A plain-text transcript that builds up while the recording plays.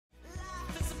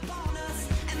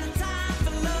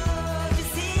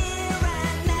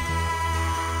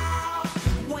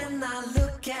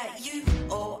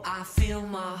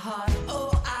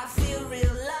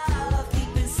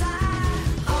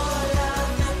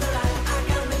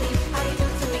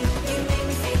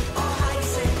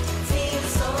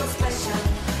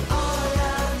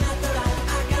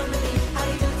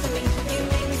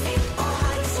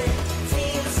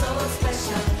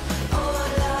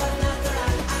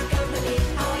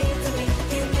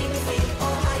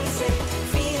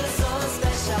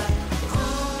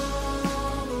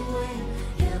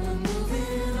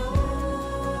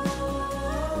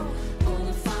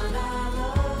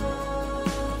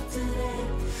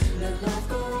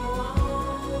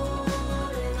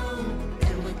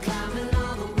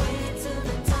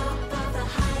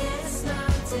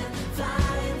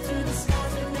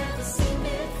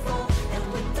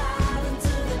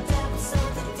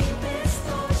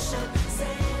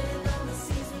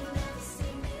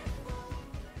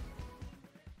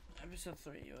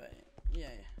episode 3, wait. Yeah.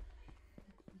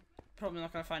 Probably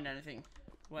not gonna find anything.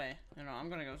 Wait, you know, I'm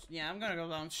gonna go. Yeah, I'm gonna go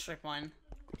down strip mine.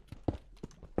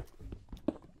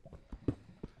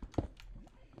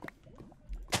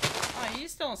 Ah,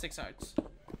 he's still on 6 hearts.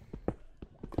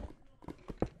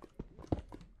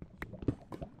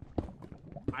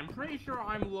 I'm pretty sure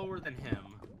I'm lower than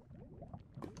him.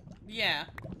 Yeah.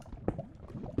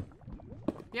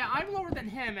 Yeah, I'm lower than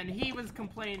him, and he was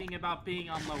complaining about being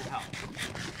on low health.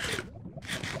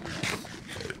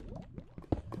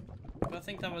 But I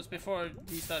think that was before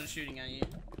he started shooting at you.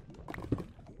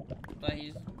 But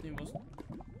he was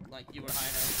like you were high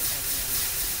health.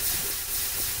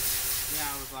 Yeah,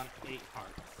 I was on 8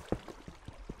 hearts.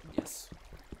 Yes.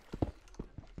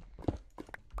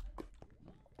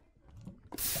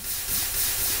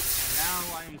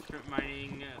 Now I'm strip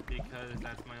mining because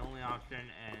that's my only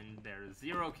option, and there's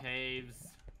 0 caves.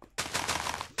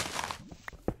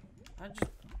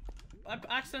 I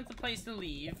accidentally placed the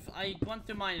leave. I went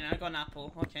to mine and I got an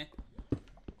apple. Okay.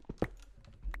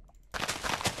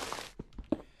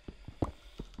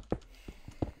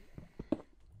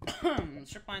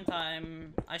 Strip mine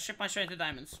time. I strip mine straight to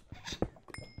diamonds.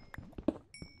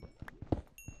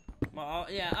 Well,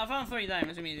 yeah, I found 3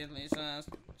 diamonds immediately, so that's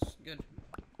good,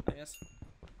 I guess.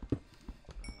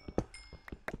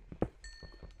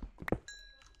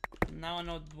 Now I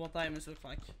know what diamonds look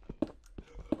like.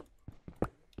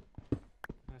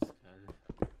 That's good.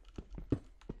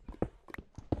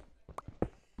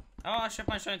 Oh, I strip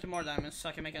mine straight into more diamonds, so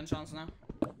I can make enchants now.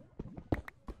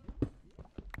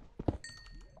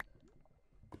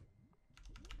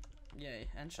 Yay,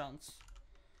 enchants.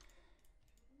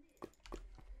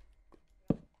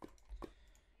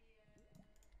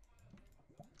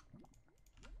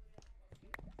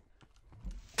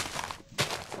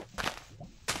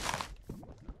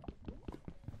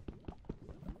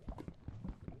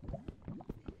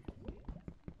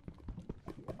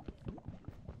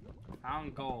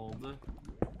 Found gold.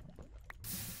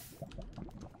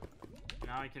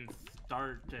 Now I can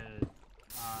start the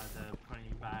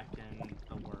putting back in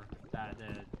the work that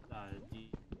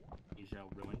Deja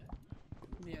ruined.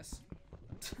 Yes.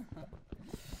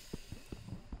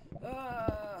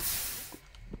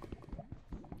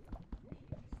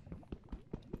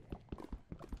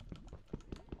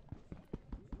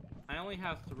 I only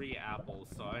have 3 apples,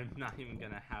 so I'm not even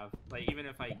gonna have, like, even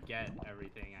if I get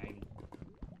everything,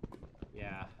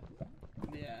 yeah.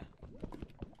 Yeah.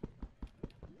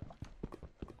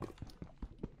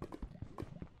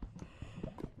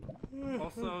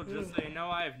 Also, just so you know,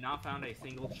 I have not found a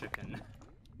single chicken.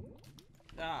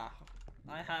 Ah,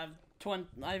 I have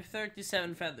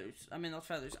 37 feathers. I mean, not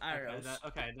feathers, arrows.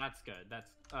 Okay, that's good.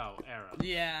 Arrows.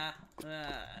 Yeah.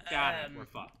 Got it. We're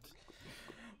fucked.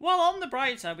 Well, on the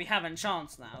bright side, we have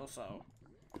enchants now, so.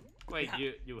 Wait,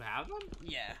 you have them?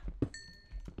 Yeah.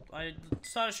 I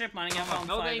started strip mining and found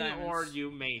 5 diamonds. Or you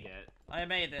made it? I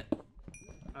made it.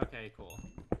 Okay, cool.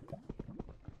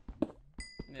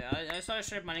 Yeah, I started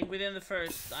strip mining within the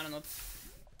first, I don't know,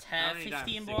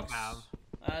 15 blocks.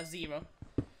 0.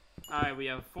 Alright, we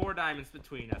have 4 diamonds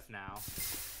between us now.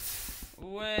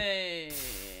 Way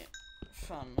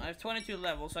fun. I have 22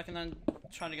 levels, so I can then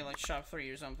try to get like sharp 3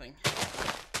 or something.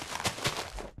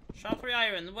 Sharp 3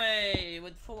 iron, way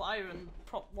with full iron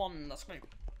prop 1. That's great.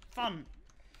 Fun.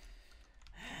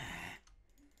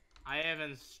 I have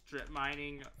been strip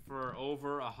mining for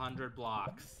over 100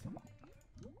 blocks.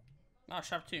 Oh,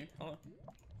 sharp 2. Hello.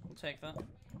 We'll take that.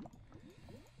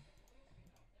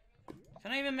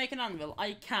 Can I even make an anvil?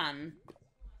 I can.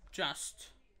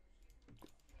 Just.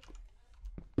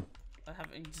 I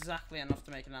have exactly enough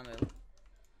to make an anvil.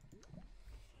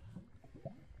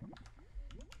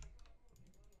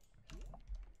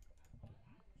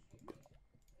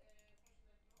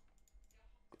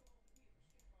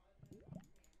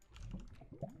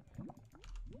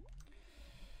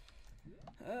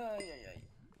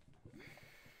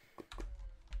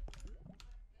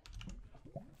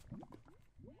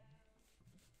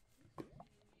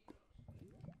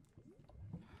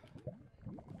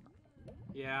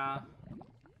 Yeah.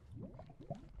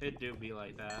 It do be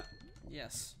like that.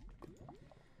 Yes.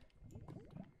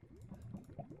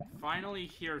 Finally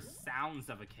hear sounds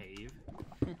of a cave.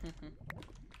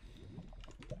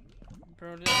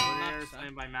 Brody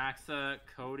slain by Maxa.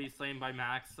 Cody slain by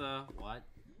Maxa. What?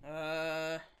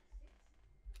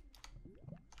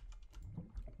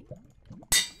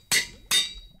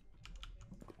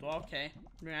 Okay.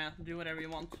 Yeah, do whatever you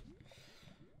want.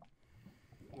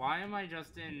 Why am I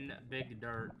just in big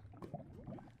dirt?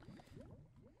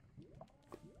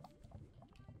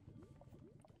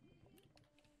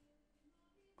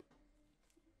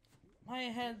 My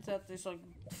headset is like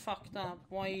fucked up.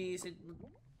 Why is it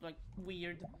like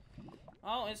weird?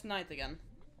 Oh, it's night again.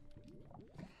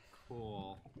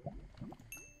 Cool.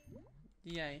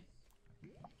 Yay.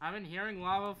 I've been hearing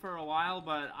lava for a while,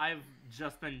 but I've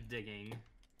just been digging.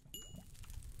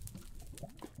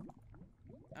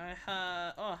 I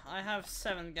have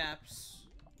 7 gaps.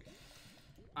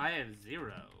 I have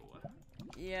 0.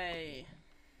 Yay.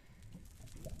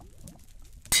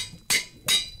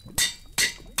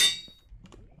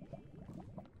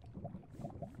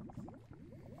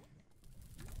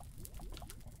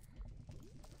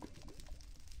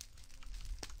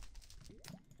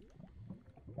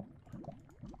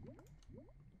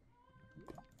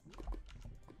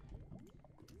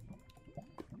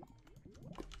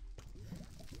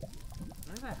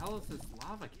 Where the hell is this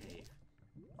lava cave?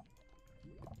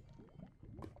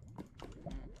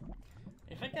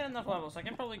 If I get enough levels, I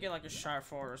can probably get like a Shard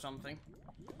 4 or something.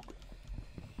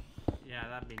 Yeah,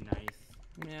 that'd be nice.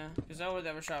 Yeah, because I would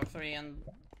have a Shard 3 and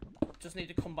just need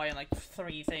to combine like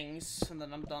 3 things and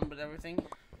then I'm done with everything.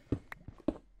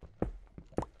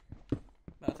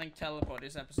 But I think teleport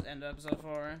is end of episode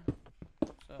 4,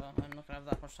 so I'm not gonna have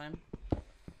that much time.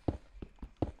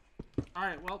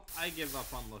 Alright, well, I give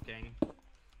up on looking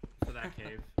for that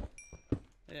cave.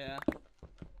 Yeah.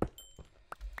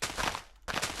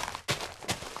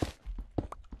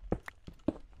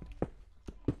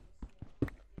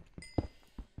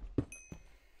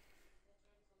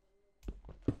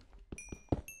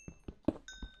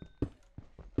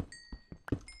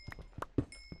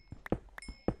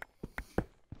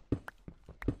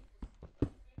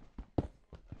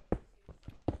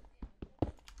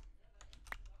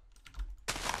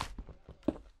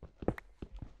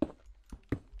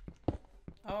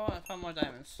 Oh, I found more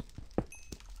diamonds.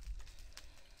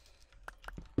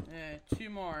 Yeah, 2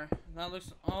 more. That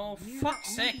looks. Oh,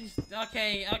 fuck's sake!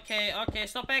 Okay,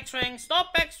 stop X-raying!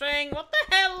 Stop X-raying! What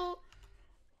the hell?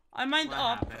 I mined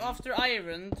up after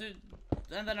iron,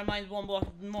 and then I mined 1 block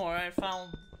more. I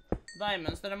found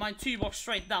diamonds. Then I mined 2 blocks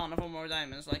straight down. I found more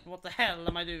diamonds. Like, what the hell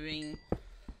am I doing?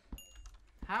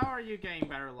 How are you getting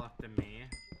better luck than me?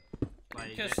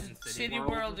 Like, because City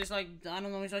World is like, I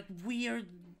don't know, it's like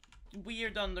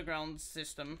weird underground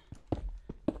system.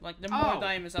 Like, the more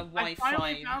diamonds have Wi-Fi. I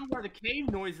finally found where the cave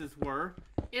noises were.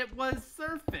 It was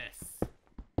surface.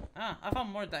 Ah, I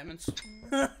found more diamonds.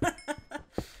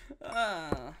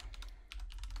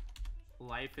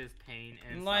 Life is pain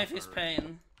and life is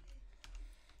pain.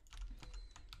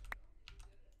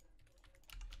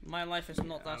 My life is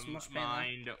not as much pain.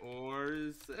 Mind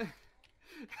ores.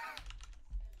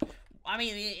 I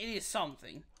mean, it is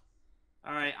something.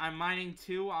 Alright, I'm mining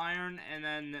 2 iron and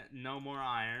then no more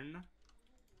iron.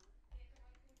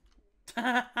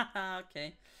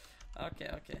 Okay. I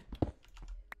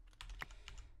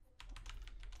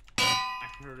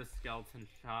heard a skeleton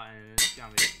shot and it's got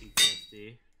me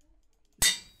PTSD.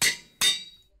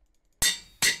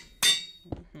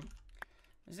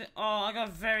 Is it? Oh, I got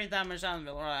very damaged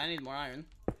anvil. Alright, I need more iron.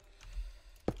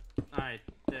 Alright,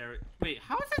 there. Wait,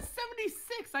 how is it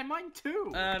 76? I mined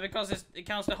 2. Because it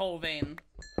counts the whole vein.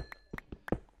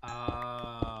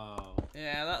 Oh.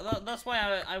 Yeah, that's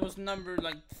why I was numbered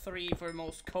like 3 for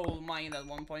most coal mined at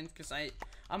one point, because I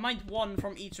mined 1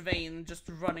 from each vein just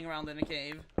running around in a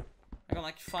cave. I got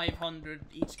like 500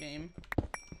 each game.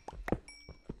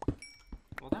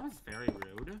 Well, that was very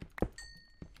rude.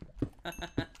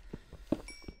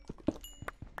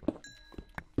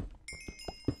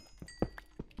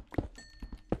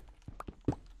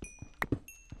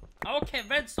 Okay,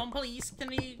 redstone, please.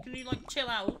 Can you like chill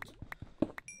out?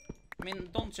 I mean,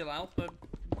 don't chill out, but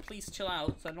please chill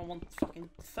out. I don't want fucking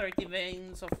 30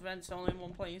 veins of redstone in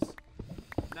one place.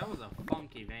 That was a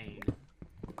funky vein.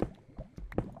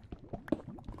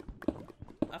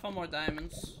 I found more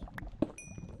diamonds.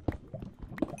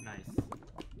 Nice.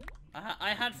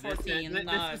 I had 14.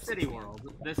 This is City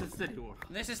World. This is City World.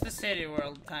 This is the City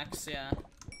World tax, yeah.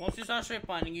 Once you start strip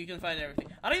mining, you can find everything.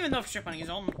 I don't even know if strip mining is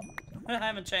on. I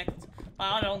haven't checked.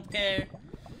 I don't care.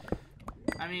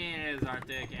 I mean, it is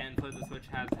Arctic, and Flip the Switch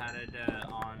has had it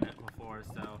on before,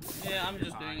 so... Yeah, I'm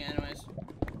just doing it anyways.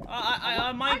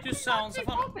 I might do sounds. Did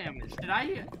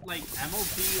I, like,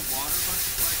 MLB water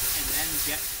bucket and then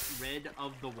get rid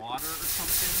of the water or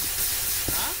something?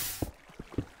 Huh?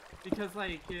 Because,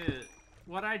 like,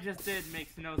 what I just did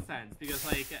makes no sense. Because,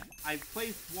 like, I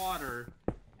placed water,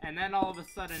 and then all of a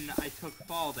sudden I took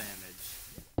fall damage.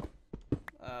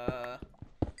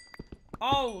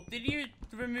 Oh, did you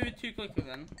remove it too quickly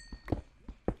then?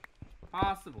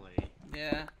 Possibly.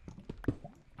 Yeah.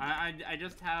 I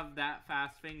just have that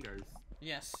fast fingers.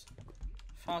 Yes.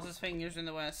 Fastest fingers in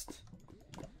the West.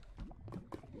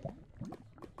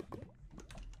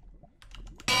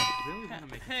 really want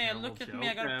to make a Hey, look at joke, me,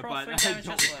 I got a Pro but 3 I diamond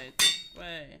don't. chest plate.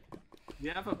 Wait.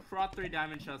 You have a Pro 3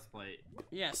 diamond chest plate.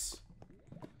 Yes.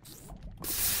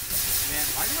 Man,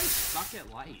 why do I suck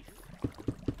at life?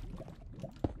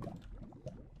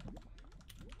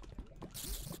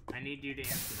 I need you to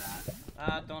answer that.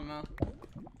 I don't know.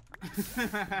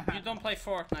 You don't play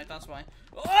Fortnite, that's why.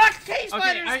 Oh, cave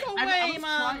spiders, go away,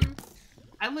 man!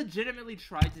 I legitimately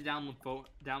tried to download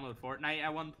Fortnite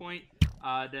at one point,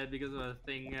 because of a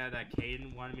thing that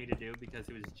Caden wanted me to do because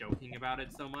he was joking about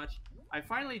it so much. I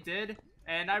finally did,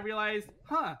 and I realized,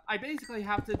 I basically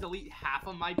have to delete half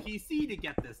of my PC to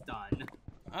get this done.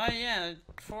 Oh yeah,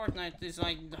 Fortnite is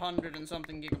like 100 and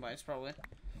something gigabytes, probably.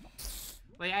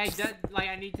 Like,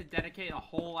 I need to dedicate a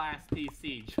whole ass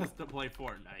PC just to play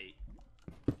Fortnite.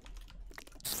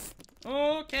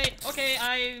 Okay,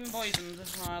 I'm poisoned.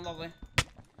 Ah, lovely.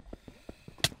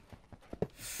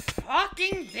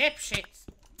 Fucking dipshit!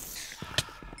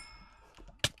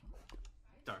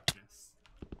 Darkness.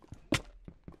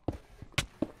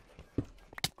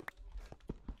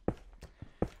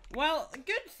 Well, the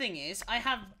good thing is, I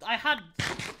had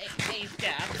 8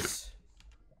 gaps.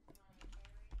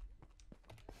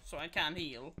 So I can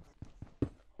heal.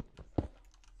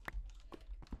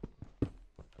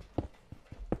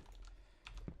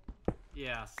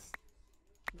 Yes.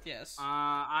 Yes.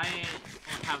 I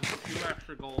have 2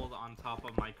 extra gold on top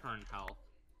of my current health.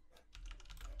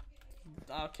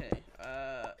 Okay,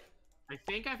 I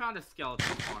think I found a skeleton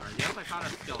spawner. Yes, I found a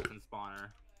skeleton spawner.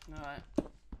 alright.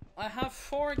 I have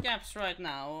 4 gaps right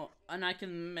now, and I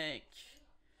can make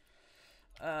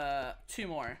 2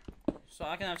 more. So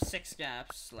I can have 6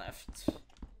 gaps left.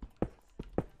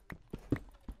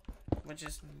 Which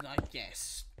is, I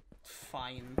guess,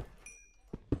 fine.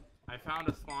 I found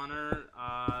a spawner.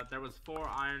 There was 4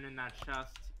 iron in that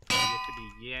chest.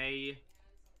 Yippity yay.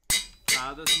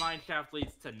 This mine shaft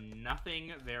leads to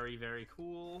nothing. Very, very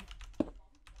cool.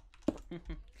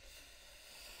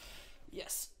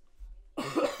 Yes.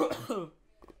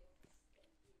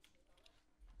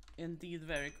 Indeed,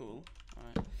 very cool.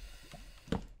 Alright.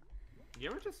 You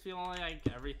ever just feel like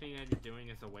everything that you're doing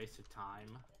is a waste of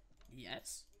time?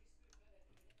 Yes.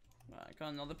 Well, I got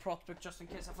another prop book just in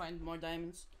case I find more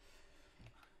diamonds.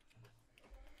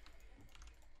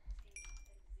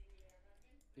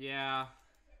 Yeah.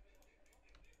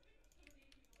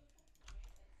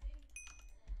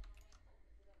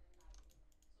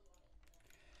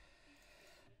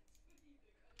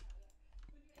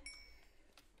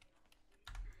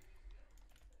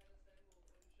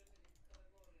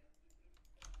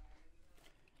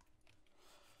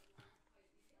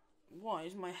 Why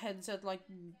is my headset like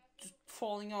just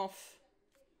falling off?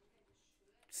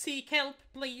 Seek help,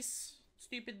 please.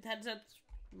 Stupid headset,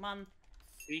 man.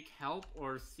 Seek help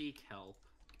or seek help?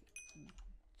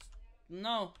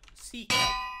 No, seek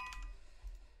help.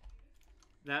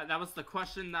 That was the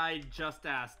question I just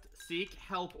asked. Seek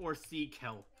help or seek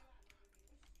help?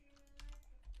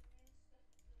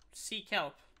 Seek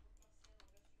help.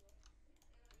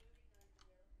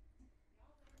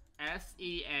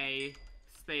 SEA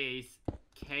space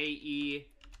KELP.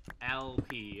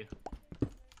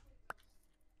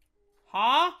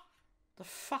 Huh? The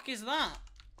fuck is that?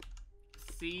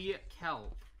 Seek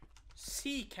help.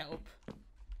 Seek help.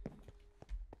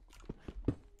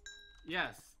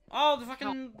 Yes. Oh, the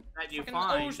fucking That you fucking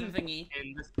find ocean thingy.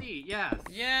 in the sea. Yes.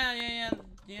 Yeah.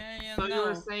 So no. you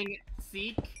were saying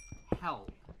seek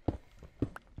help.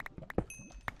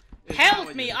 Is that Help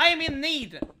what me! you- I am in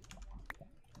need.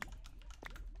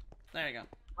 There you go.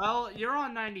 Well, you're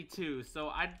on 92, so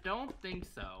I don't think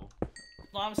so.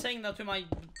 Well, I'm saying that to my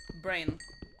brain.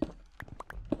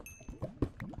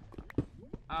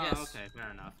 Oh, Yes. okay,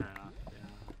 fair enough. Yeah.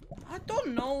 I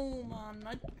don't know,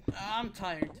 man. I'm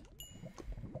tired.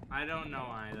 I don't know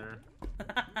either.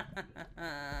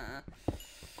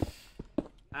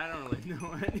 I don't really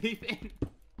know anything.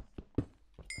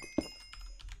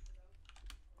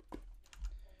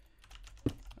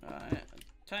 Alright.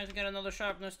 Time to get another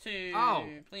sharpness too. Oh,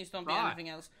 please don't be right. anything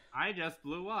else. I just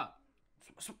blew up.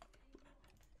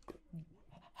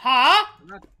 Huh?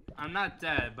 I'm not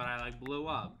dead, but I like blew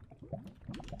up.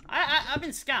 I've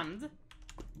been scammed.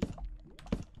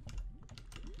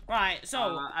 Right,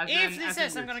 so if this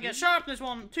says I'm gonna get sharpness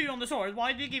 1, 2 on the sword,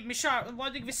 why do you give me why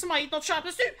do you give me smite, not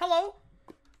sharpness 2? Hello?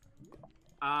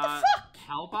 The fuck?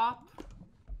 Help up?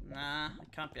 Nah, I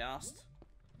can't be asked.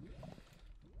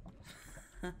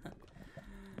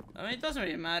 I mean, it doesn't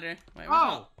really matter. Wait,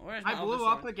 where's my I blew other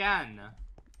up sword? again.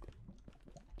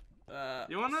 Uh,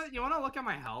 You wanna look at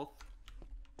my health?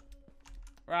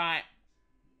 right.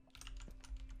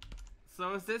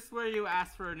 So is this where you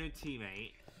ask for a new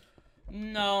teammate?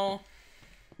 No.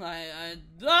 I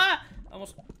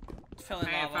almost fell in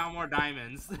Hey, lava. I found more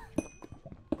diamonds.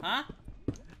 Huh?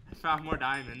 I found more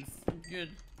diamonds. Good.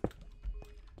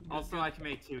 Also, good. I can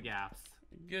make 2 gaps.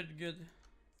 Good, good.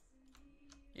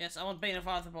 Yes, I want Bane of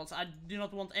Arthropods. I do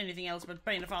not want anything else but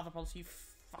Bane of Arthropods, you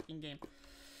fucking game.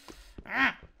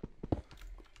 Ah!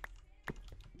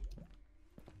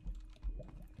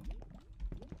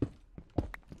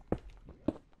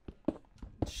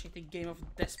 Shitty game of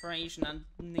desperation and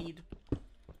need.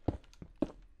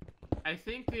 I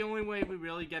think the only way we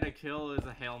really get a kill is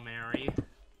a Hail Mary.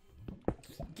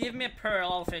 Give me a pearl,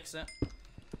 I'll fix it.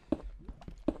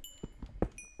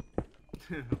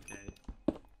 Okay.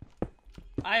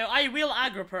 I will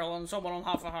aggro pearl on someone on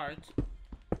half a heart.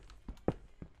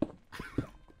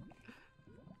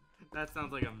 That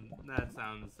sounds like that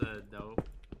sounds dope.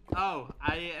 Oh,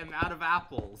 I am out of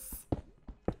apples.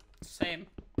 Same.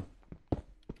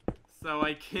 So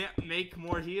I can't make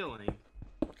more healing.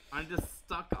 I'm just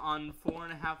stuck on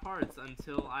 4.5 hearts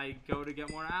until I go to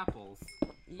get more apples.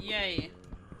 Yay.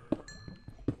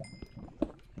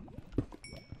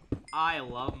 I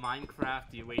love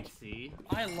Minecraft UHC.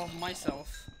 I love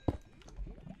myself.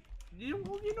 You know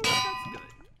what? That's good.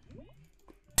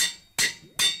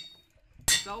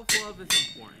 Self-love is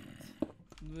important.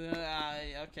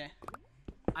 Okay.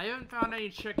 I haven't found any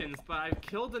chickens, but I've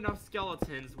killed enough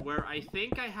skeletons where I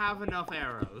think I have enough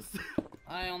arrows.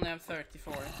 I only have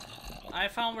 34. I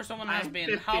found where someone has been.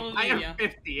 50. Hallelujah. I have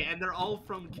 50, and they're all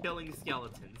from killing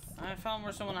skeletons. I found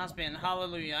where someone has been.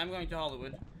 Hallelujah. I'm going to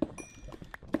Hollywood.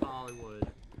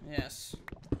 Hollywood. Yes.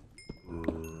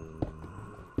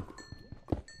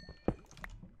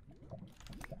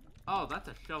 Oh, that's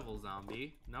a shovel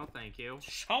zombie. No, thank you.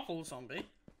 Shovel zombie?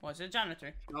 What's it,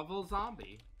 janitor? Shovel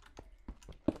zombie.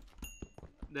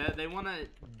 They want to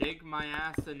dig my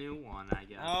ass a new one, I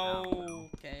guess.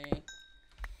 Okay.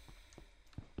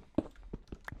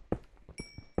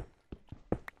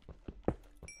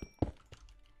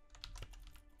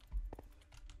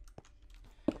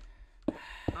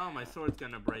 Oh, my sword's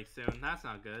gonna break soon. That's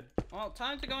not good. Well,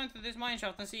 time to go into this mine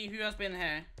shaft and see who has been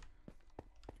here.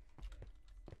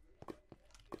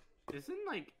 Isn't,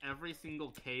 like, every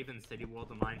single cave in City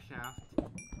World a mine shaft?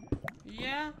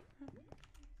 Yeah.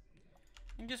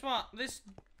 And guess what? This...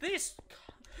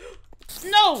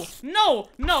 No! No!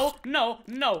 No! No!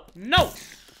 No! No!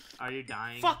 Are you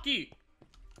dying? Fuck you!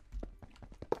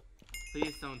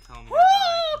 Please don't tell me Woo! you're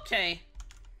dying. Okay.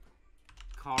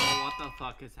 Carl, what the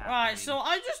fuck is happening? Right, so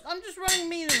I'm just running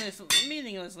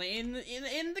meaninglessly in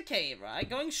the cave, right?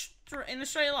 Going in a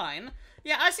straight line.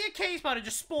 Yeah, I see a cave spider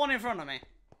just spawn in front of me.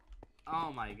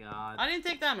 Oh my god. I didn't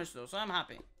take damage though, so I'm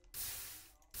happy.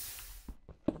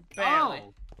 Barely.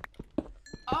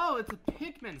 Oh, it's a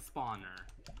pigman spawner.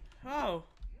 Oh.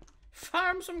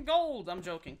 Farm some gold. I'm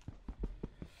joking.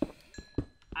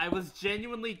 I was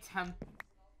genuinely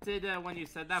tempted when you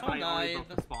said that, Someone but I already died.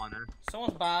 broke the spawner.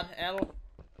 Someone's bad. L.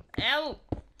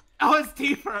 Oh, it's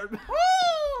T-Firm!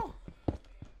 Woo!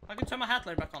 I can turn my hat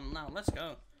layer back on now. Let's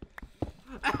go.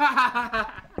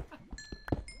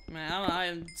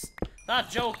 Man, that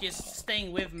joke is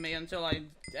staying with me until I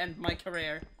end my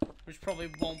career, which probably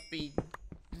won't be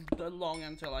long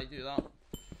until I do that.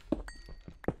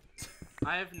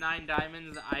 I have 9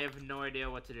 diamonds. I have no idea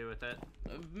what to do with it.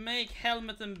 Make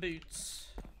helmet and boots.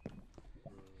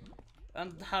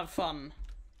 And have fun.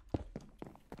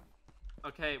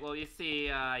 Okay, well, you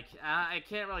see, I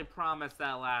can't really promise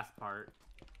that last part.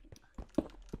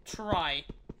 Try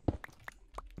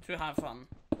to have fun.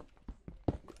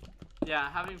 Yeah,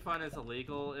 having fun is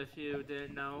illegal, if you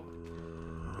didn't know.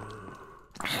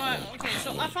 Right, okay,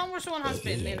 so I found where someone has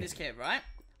been in this cave, right?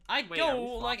 I Wait,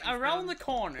 go, like, around the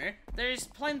corner. There's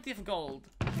plenty of gold.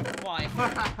 Why?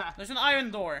 There's an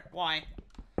iron door. Why?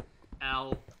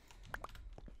 L.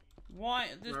 Why?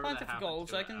 There's Wherever plenty that of gold,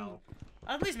 happens so I to can L.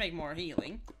 at least make more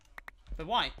healing. But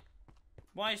why?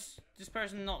 Why is this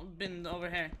person not been over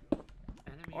here?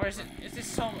 Enemy Or is this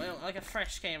some, like a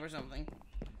fresh cave or something?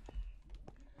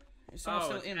 Is someone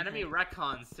still it's in enemy here?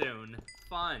 recon soon.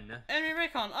 Fun. Enemy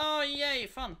recon! Oh, yay,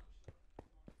 fun.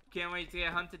 Can't wait to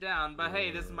get hunted down. But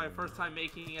hey, this is my first time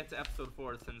making it to episode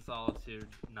 4 since Solitude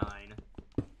 9.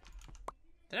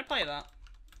 Did I play that?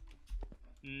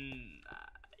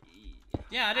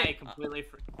 Yeah, I did. I completely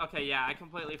okay, yeah, I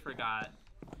completely forgot.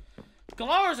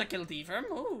 Glowers a kill T-Firm.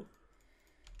 Ooh.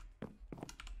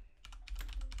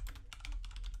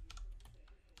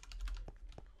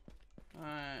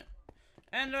 Alright.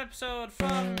 End of episode.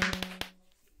 Fun.